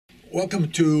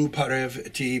Welcome to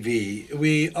Parev TV.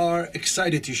 We are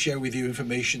excited to share with you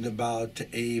information about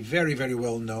a very, very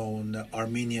well-known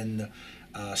Armenian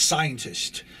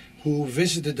scientist who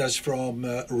visited us from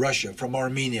Russia, from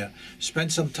Armenia,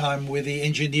 spent some time with the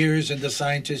engineers and the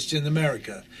scientists in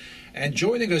America. And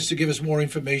joining us to give us more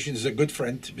information is a good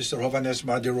friend, Mr. Hovhannes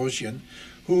Martirosyan,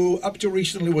 who up to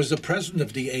recently was the president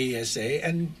of the AESA,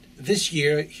 and this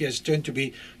year he has turned to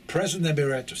be President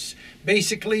Emeritus.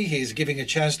 Basically, he's giving a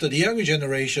chance to the younger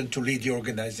generation to lead the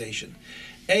organization.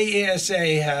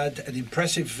 AESA had an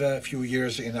impressive few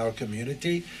years in our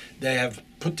community. They have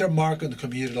put their mark on the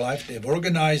community life. They've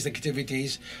organized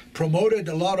activities, promoted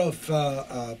a lot of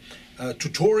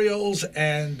tutorials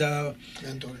and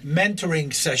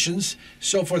mentoring sessions.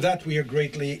 So for that, we are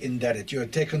greatly indebted. You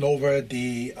have taken over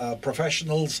the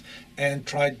professionals and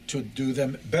tried to do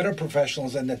them better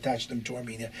professionals and attach them to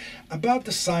Armenia. About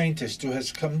the scientist who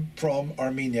has come from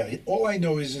Armenia, all I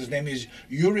know is his name is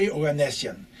Yuri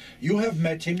Ogannessian. You have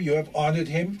met him, you have honored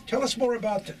him. Tell us more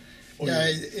about it. Yeah,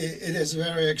 it is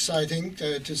very exciting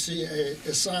to see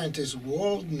a scientist,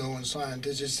 world-known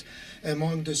scientist,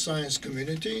 among the science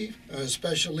community,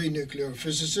 especially nuclear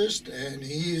physicist, and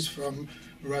he is from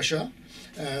Russia,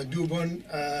 Dubon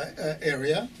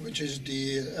area, which is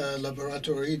the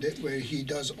laboratory where he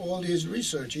does all his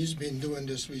research. He's been doing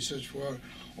this research for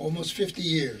almost 50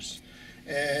 years,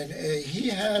 and he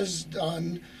has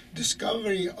done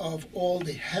discovery of all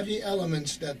the heavy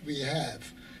elements that we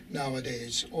have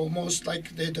nowadays, almost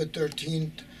like the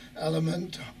 13th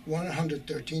element,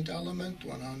 113th element,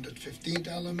 115th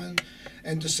element,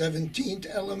 and the 17th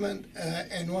element,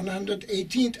 and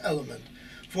 118th element,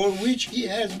 for which he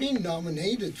has been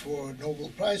nominated for Nobel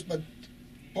Prize, but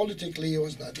politically he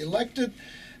was not elected.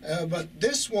 But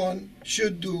this one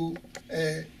should do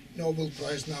a Nobel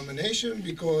Prize nomination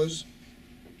because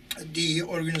the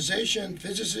organization,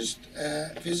 physics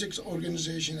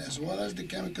organization, as well as the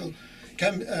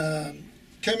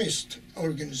chemist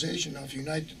organization of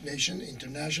United Nations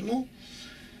International,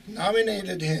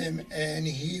 nominated him, and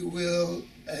he will,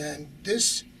 and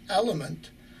this element,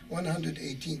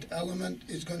 118th element,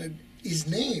 is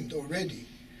named already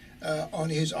on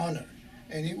his honor,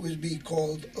 and it will be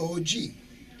called OG,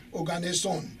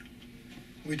 Ogannessian,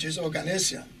 which is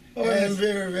Ogannessian. Oh, and I'm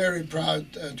very, very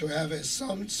proud to have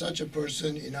such a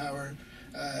person in our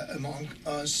among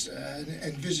us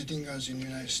and visiting us in the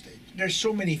United States. There's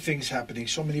so many things happening,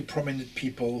 so many prominent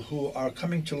people who are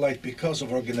coming to light because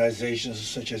of organizations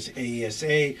such as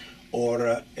AESA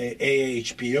or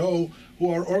AHPO, who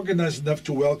are organized enough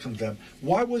to welcome them.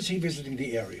 Why was he visiting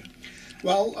the area?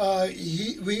 Well,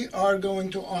 we are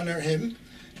going to honor him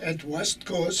at West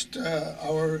Coast.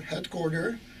 Our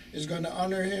headquarters is going to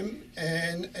honor him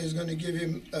and is going to give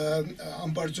him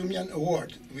Ambarzumian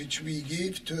Award, which we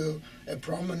give to a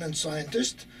prominent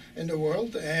scientist in the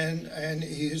world, and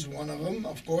he is one of them,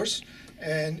 of course.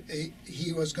 And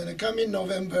he was going to come in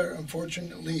November.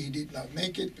 Unfortunately, he did not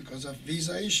make it because of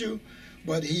visa issue,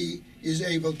 but he is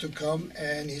able to come,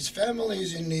 and his family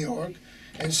is in New York.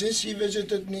 And since he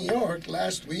visited New York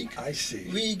last week,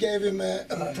 we gave him a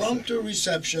impromptu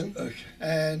reception,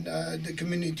 and the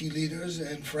community leaders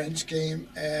and friends came,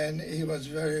 and he was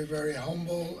very, very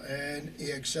humble, and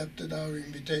he accepted our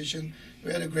invitation.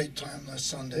 We had a great time last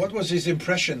Sunday. What was his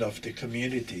impression of the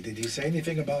community? Did he say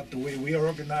anything about the way we are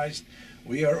organized?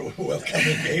 We are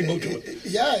welcoming, able to...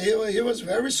 Yeah, he was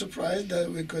very surprised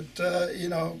that we could,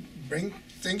 bring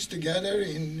things together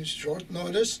in short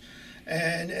notice.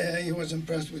 And he was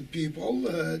impressed with people.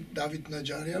 David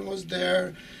Najarian was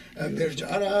there,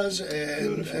 Berjaras,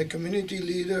 and community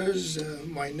leaders.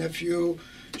 My nephew,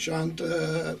 Shant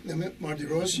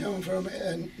Martirosyan from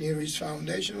Yuri's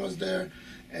Foundation was there.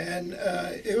 And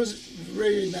it was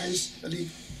very nice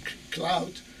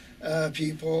crowd,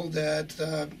 people that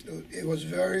it was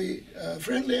very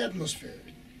friendly atmosphere.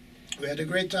 We had a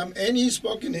great time, and he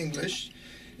spoke in English.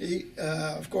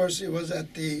 Of course, it was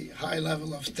at the high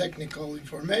level of technical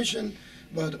information,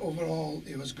 but overall,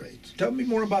 it was great. Tell me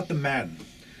more about the man.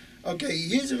 Okay,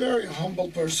 he's a very humble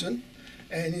person,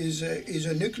 and he's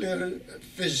a nuclear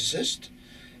physicist,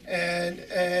 and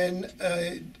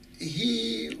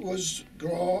he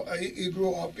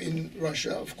grew up in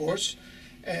Russia, of course,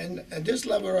 and this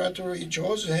laboratory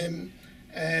chose him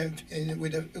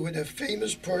with a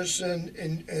famous person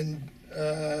in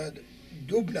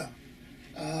Dubna.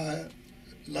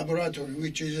 Laboratory,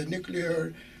 which is a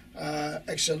nuclear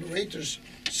accelerators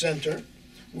center,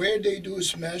 where they do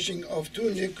smashing of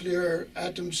two nuclear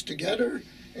atoms together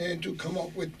and to come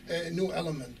up with a new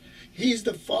element. He's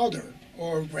the father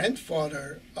or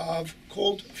grandfather of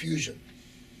cold fusion.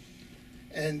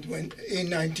 And when in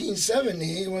 1970,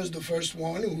 he was the first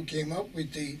one who came up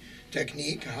with the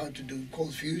technique how to do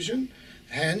cold fusion.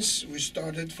 Hence, we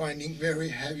started finding very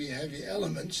heavy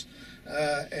elements,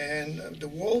 and the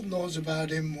world knows about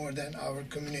him more than our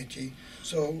community.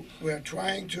 So we are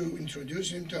trying to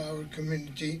introduce him to our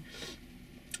community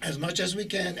as much as we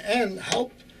can and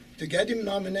help to get him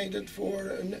nominated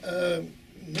for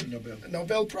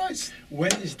Nobel Prize.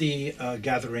 When is the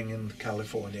gathering in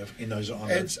California in his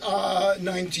honor? It's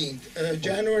 19th,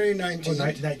 January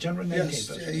 19th. January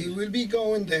 19th. Yes, he will be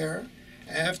going there,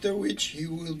 after which he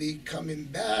will be coming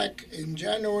back in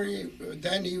January.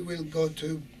 Then he will go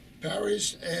to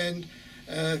Paris and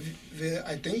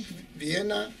I think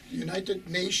Vienna, United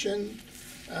Nations,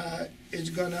 is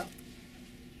going to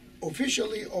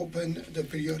officially open the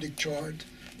periodic chart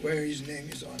where his name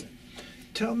is on it.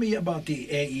 Tell me about the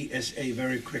AESA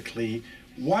very quickly.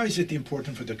 Why is it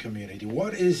important for the community?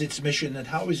 What is its mission and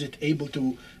how is it able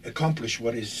to accomplish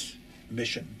what is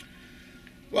mission?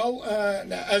 Well,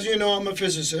 as you know, I'm a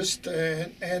physicist,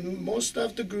 and most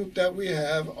of the group that we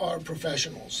have are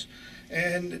professionals,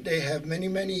 and they have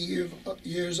many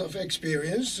years of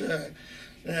experience.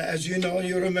 As you know,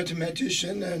 you're a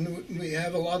mathematician, and we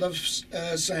have a lot of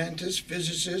scientists,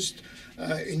 physicists,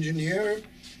 engineers,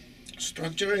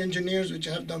 structural engineers, which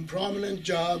have done prominent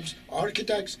jobs,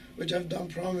 architects, which have done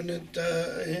prominent,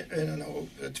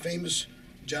 famous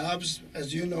jobs.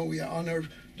 As you know, we honor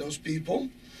those people,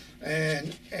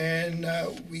 and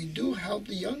we do help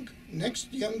the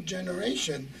next young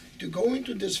generation to go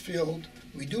into this field.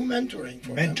 We do mentoring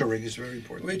for them. Mentoring is very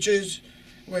important. Which is,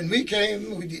 when we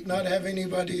came, we did not have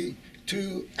anybody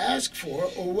to ask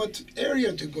for or what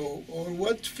area to go or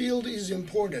what field is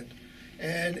important.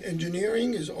 And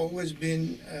engineering has always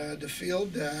been the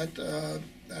field that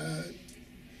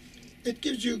it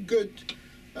gives you good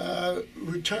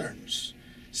returns,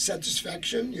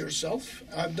 satisfaction yourself.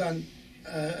 I've done,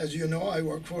 as you know, I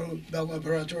work for Bell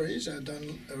Laboratories. I've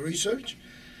done research,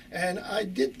 and I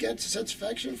did get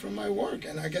satisfaction from my work,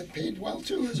 and I get paid well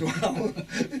too as well.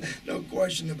 No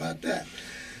question about that.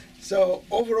 So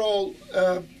overall,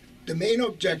 the main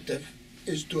objective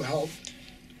is to help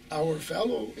our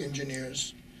fellow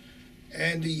engineers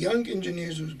and the young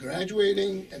engineers who's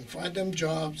graduating and find them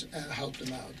jobs and help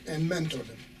them out and mentor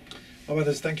them. Well,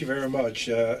 thank you very much.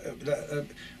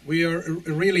 We are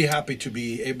really happy to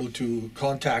be able to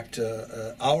contact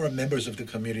our members of the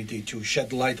community to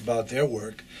shed light about their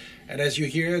work. And as you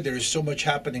hear, there is so much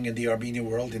happening in the Armenian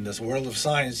world, in this world of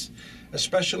science.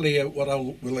 Especially what I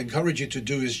will encourage you to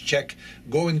do is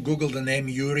go and Google the name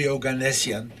Yuri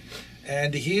Ogannessian.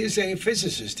 And he is a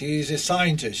physicist, he is a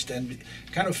scientist, and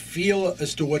kind of feel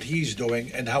as to what he's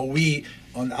doing and how we,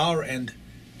 on our end,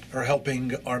 are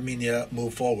helping Armenia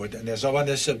move forward. And as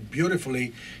Avanda said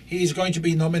beautifully, he's going to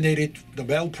be nominated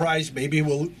Nobel Prize. Maybe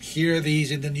we'll hear these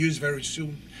in the news very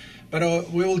soon.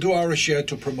 But we will do our share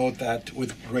to promote that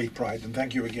with great pride. And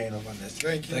thank you again, Avanda.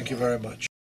 Thank you. Thank you very much.